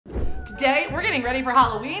Today, we're getting ready for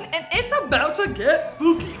Halloween, and it's about to get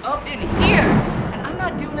spooky up in here. And I'm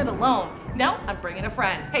not doing it alone. No, I'm bringing a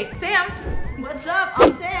friend. Hey, Sam. What's up?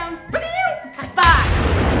 I'm Sam. Look at you. High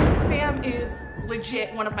five. Sam is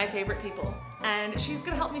legit one of my favorite people. And she's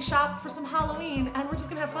gonna help me shop for some Halloween, and we're just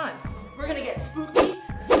gonna have fun. We're gonna get spooky,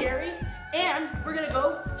 scary, and we're gonna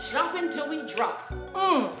go shopping till we drop.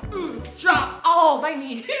 Drop. Oh, my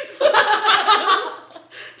knees.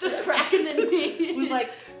 The crack in the knee. Was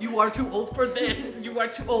like, you are too old for this. You are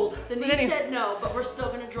too old. The knee said no, but we're still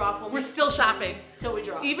gonna drop when we're still shopping. Till we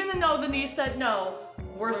drop. Even though the knee said no,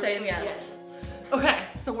 we're saying yes. Okay,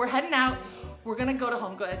 so we're heading out. We're gonna go to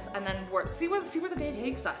Home Goods and then see where the day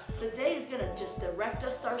takes us. The day is gonna just direct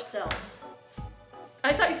us ourselves.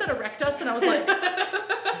 I thought you said erect us, and I was like,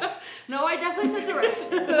 no, I definitely said direct.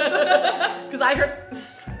 Because I heard.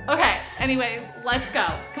 Okay, anyways, let's go.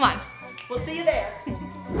 Come on. We'll see you there.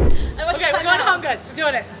 Okay, we're going to Home Goods. We're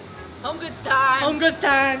doing it. Home Goods time. Home Goods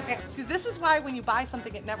time. See, this is why when you buy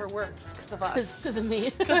something, it never works because of us. Because of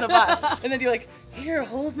me. Because of us. And then you're like, here,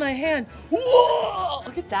 hold my hand. Whoa!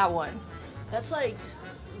 Look at that one. That's like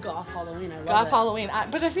goth Halloween. I love goth it. Halloween.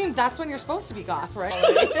 But I mean, that's when you're supposed to be goth, right?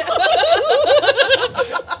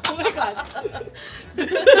 Oh my god.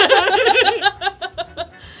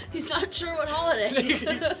 He's not sure what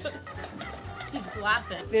holiday. He's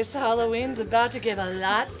laughing. This Halloween's about to get a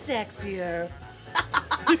lot sexier.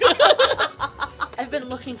 I've been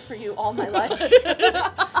looking for you all my life.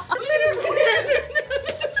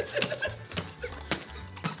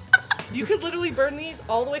 You could literally burn these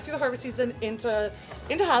all the way through the harvest season into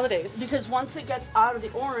holidays. Because once it gets out of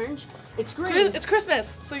the orange, it's green. It's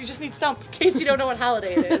Christmas, so you just need stump in case you don't know what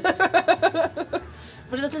holiday it is. But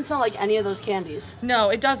it doesn't smell like any of those candies. No,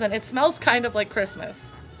 it doesn't. It smells kind of like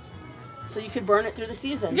Christmas. So you could burn it through the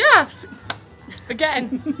season. Yes.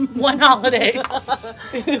 Again, one holiday.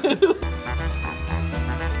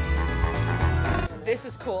 This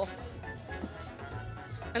is cool.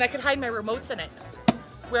 And I can hide my remotes in it.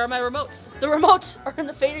 Where are my remotes? The remotes are in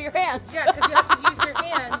the fate of your hands. Yeah, because you have to use your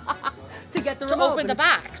hands to get the to remote. open the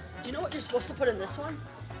back. Do you know what you're supposed to put in this one?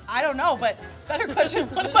 I don't know, but better question,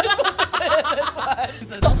 what am I supposed to put in this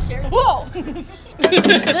one? Don't scare me. Whoa!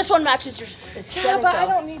 This one matches your aesthetic. Yeah, but I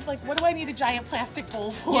though. don't need, like, what do I need a giant plastic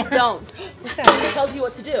bowl for? You don't. What's It that? tells you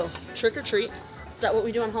what to do. Trick or treat. Is that what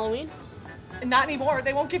we do on Halloween? Not anymore.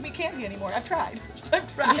 They won't give me candy anymore. I've tried.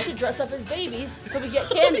 We should dress up as babies so we get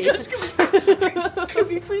candy. Could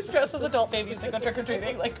we please dress as adult babies and go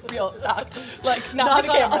trick-or-treating? Like, real talk. Like, not for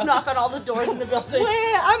the camera. Knock on all the doors in the building.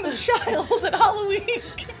 Wait, I'm a child at Halloween.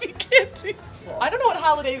 Give me candy. I don't know what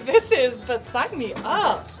holiday this is, but sign me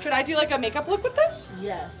up. Should I do like a makeup look with this?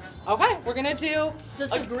 Yes. Okay, we're gonna do.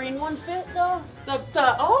 Does the green one fit though? That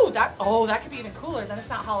could be even cooler. Then it's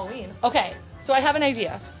not Halloween. Okay, so I have an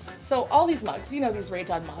idea. So all these mugs, you know these Ray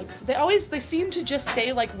Dunn mugs, they seem to just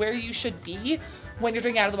say like where you should be when you're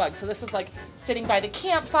drinking out of the mug. So this was like sitting by the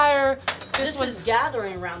campfire. This is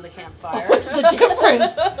gathering around the campfire. What's the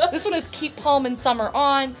difference? This one is keep palm and summer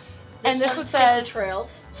on. And this one says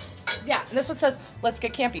trails. Yeah, and this one says let's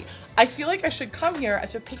get campy. I feel like I should come here, I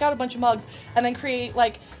should pick out a bunch of mugs and then create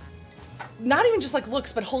like not even just like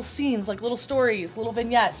looks, but whole scenes, like little stories, little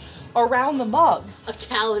vignettes around the mugs. A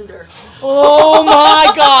calendar. Oh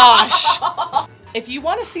my gosh! If you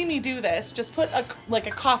want to see me do this, just put a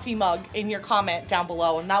coffee mug in your comment down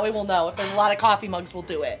below, and that way we'll know if there's a lot of coffee mugs, we'll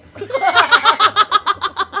do it.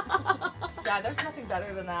 God, there's nothing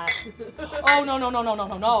better than that. Oh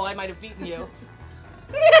no! I might have beaten you.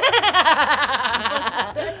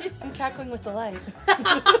 I'm cackling with delight.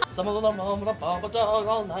 Some of them home with a bomb, a dog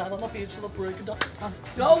all night on the beach till the break of dawn.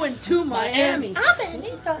 Going to Miami.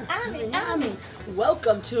 Miami.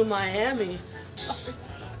 Welcome to Miami.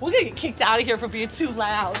 We're gonna get kicked out of here for being too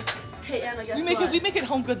loud. Hey Anna, guess We make it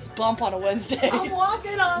Home Goods bump on a Wednesday. I'm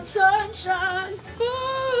walking on sunshine.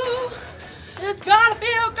 Ooh, it's gotta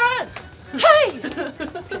feel good. Hey!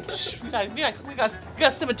 Shh, we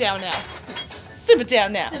gotta simmer down now. Simmer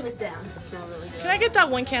down now. Simmer down. It smells really good. Can I get that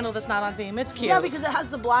one candle that's not on theme? It's cute. Yeah, because it has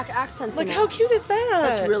the black accents Like, in it. how cute is that?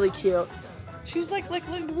 That's really cute. She's like,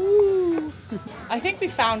 woo. I think we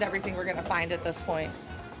found everything we're gonna find at this point.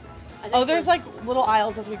 Oh, there's like little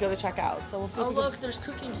aisles as we go to check out. So we'll see. Oh, look, there's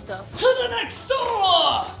cooking stuff. To the next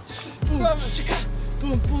store! Boom, chicka.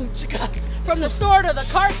 Boom, boom, chicka. From the store to the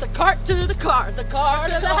cart to the car, the car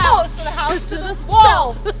to the house, to the house to the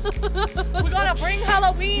wall. We're gonna bring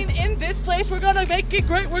Halloween in this place. We're gonna make it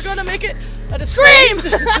great. We're gonna make it a disgrace.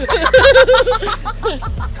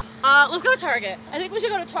 Let's go to Target. I think we should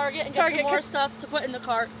go to Target and get some more stuff to put in the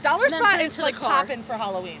cart. Dollar and then Spot bring is to like the car. popping for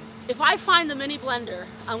Halloween. If I find the mini blender,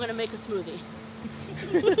 I'm gonna make a smoothie.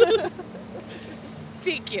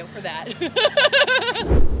 Thank you for that.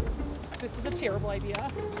 This is a terrible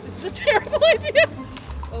idea. This is a terrible idea.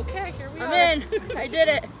 Okay, here we are. I'm in. I did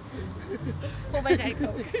it. Pull my Diet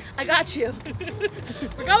Coke. I got you.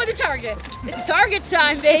 We're going to Target. It's Target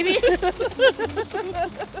time, baby.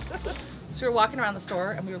 So we're walking around the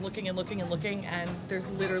store and we were looking and looking and looking, and there's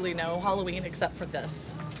literally no Halloween except for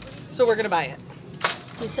this. So we're gonna buy it.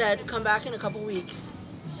 He said, come back in a couple weeks.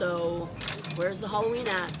 So where's the Halloween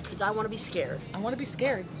at? Because I want to be scared. I want to be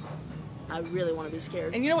scared. I really want to be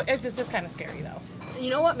scared. And you know what? This is kind of scary though. You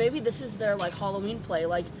know what? Maybe this is their like Halloween play.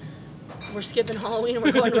 Like, we're skipping Halloween and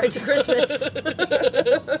we're going right to Christmas.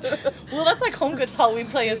 Well, that's like HomeGoods Halloween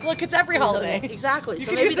play is, look, it's every holiday. Exactly. You So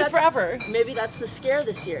can maybe use this that's forever. Maybe that's the scare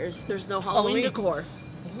this year. Is there's no Halloween decor.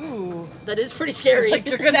 Ooh. That is pretty scary. Like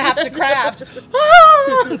you're gonna have to craft.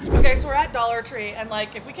 Okay, so we're at Dollar Tree, and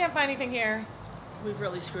like if we can't find anything here, We've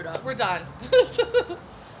really screwed up. we're done.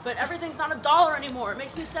 But everything's not $1 anymore. It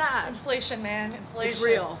makes me sad. Inflation, man. Inflation. It's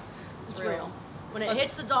real. It's real. real. When it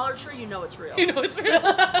hits the Dollar Tree, you know it's real. You know it's real.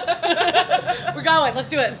 We're going. Let's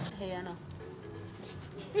do it. Hey, Anna.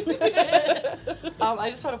 I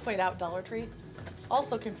just want to point out Dollar Tree.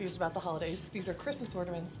 Also confused about the holidays. These are Christmas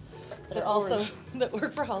ornaments that also that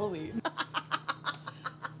work for Halloween.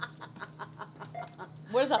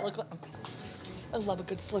 What does that look like? I love a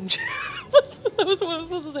good Slim Jim. That was what I was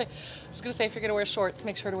supposed to say. I was gonna say if you're gonna wear shorts,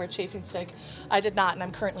 make sure to wear a chafing stick. I did not, and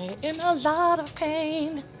I'm currently in a lot of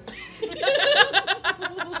pain.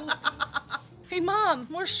 Hey Mom,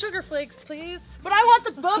 more sugar flakes, please. But I want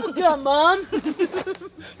the bubble gum, Mom.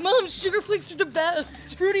 Mom, sugar flakes are the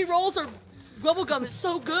best. Fruity rolls or bubble gum is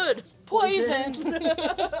so good. Poison.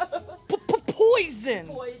 Poison.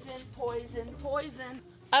 Poison, poison, poison.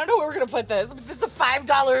 I don't know where we're gonna put this, but this is a $5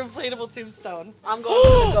 inflatable tombstone. I'm going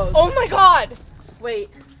for the ghost. Oh my God! Wait,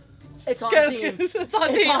 it's on Guys, theme. It's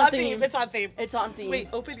on theme. On theme. It's on theme. It's on theme. Wait,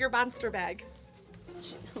 open your monster bag.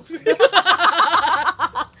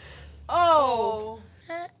 Oh.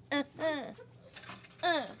 I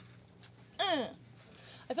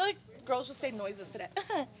feel like girls just say noises today.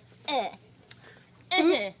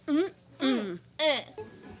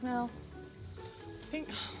 No. I think.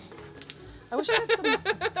 I wish I had some.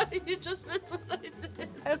 You just missed what I did.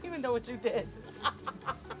 I don't even know what you did.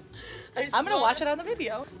 I'm gonna watch it on the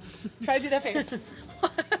video. Try to do that face.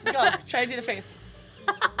 Go. Try to do the face.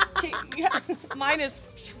 Okay, yeah, mine is.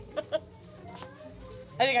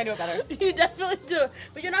 I think I do it better. You definitely do.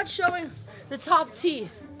 But you're not showing the top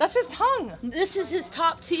teeth. That's his tongue. This is his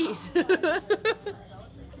top teeth. Okay,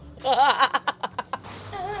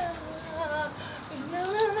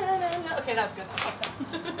 that's good. That's it.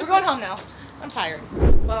 We're going home now. I'm tired.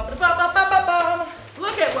 Look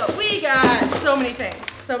at what we got. So many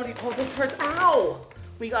things. So many. Oh, this hurts. Ow.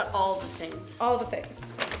 We got all the things. All the things.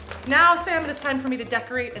 Now, Sam, it is time for me to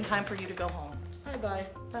decorate and time for you to go home. Bye-bye.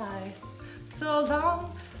 Bye. So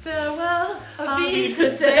long, farewell, I'll be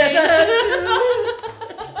to say.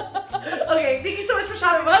 Okay, thank you so much for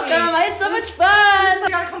shopping with me. Welcome. I had so much fun. You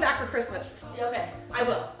gotta come back for Christmas. Okay. I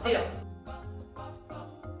will. Deal.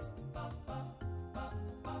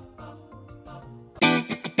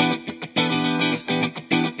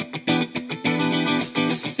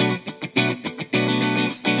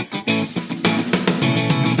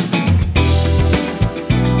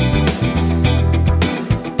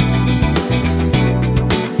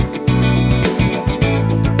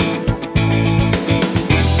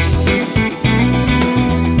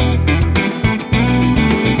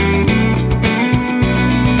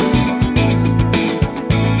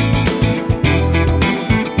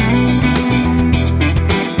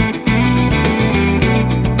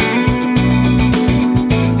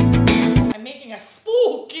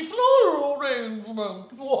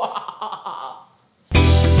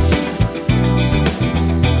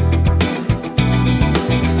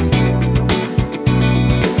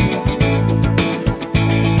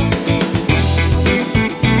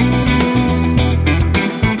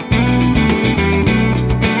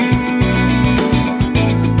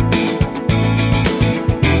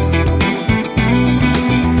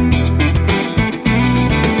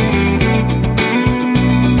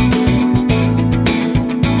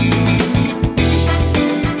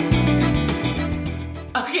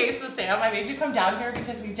 Down here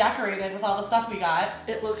because we decorated with all the stuff we got.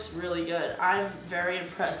 It looks really good. I'm very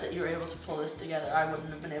impressed that you were able to pull this together. I wouldn't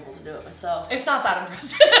have been able to do it myself. It's not that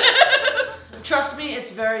impressive. Trust me, it's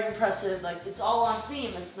very impressive. Like, it's all on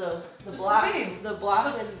theme. It's the black, theme. the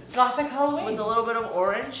black and Gothic Halloween with a little bit of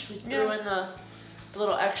orange. We threw in the a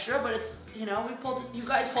little extra, but it's, you know, you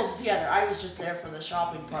guys pulled it together. I was just there for the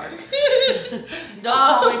shopping part. Don't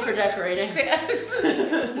call me for decorating.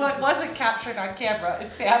 What wasn't captured on camera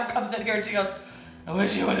is Sam comes in here and she goes, I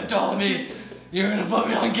wish you would have told me you were gonna put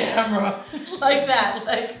me on camera. Like that,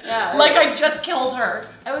 like I just killed her.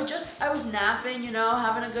 I was napping, you know,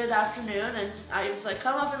 having a good afternoon, and I was like,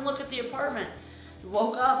 come up and look at the apartment.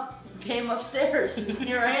 Woke up, came upstairs, and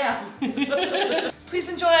here I am. Please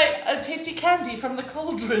enjoy a tasty candy from the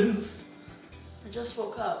cauldrons. I just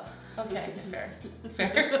woke up. Okay, fair.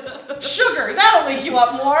 Sugar, that'll wake you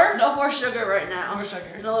up more. No more sugar right now. More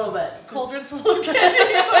sugar. In a little bit. Cauldrons full of candy.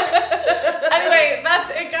 Anyway,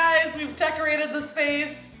 that's it, guys. We've decorated the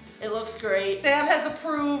space. It looks great. Sam has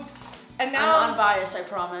approved. And now I'm unbiased, I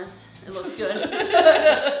promise. It looks good.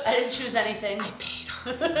 I didn't choose anything. I paid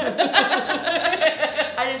her.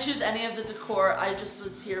 I didn't choose any of the decor. I just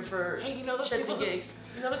was here for shits and gigs.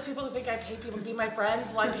 You know those people who think I pay people to be my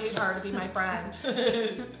friends? Well, I paid her to be my friend.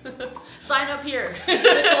 Sign up here. Click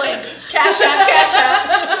the link. Cash app.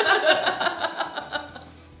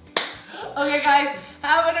 Okay, guys,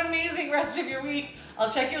 have an amazing rest of your week.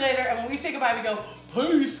 I'll check you later, and when we say goodbye, we go,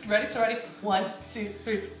 peace. Ready? So ready? 1, 2,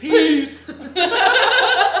 3, peace.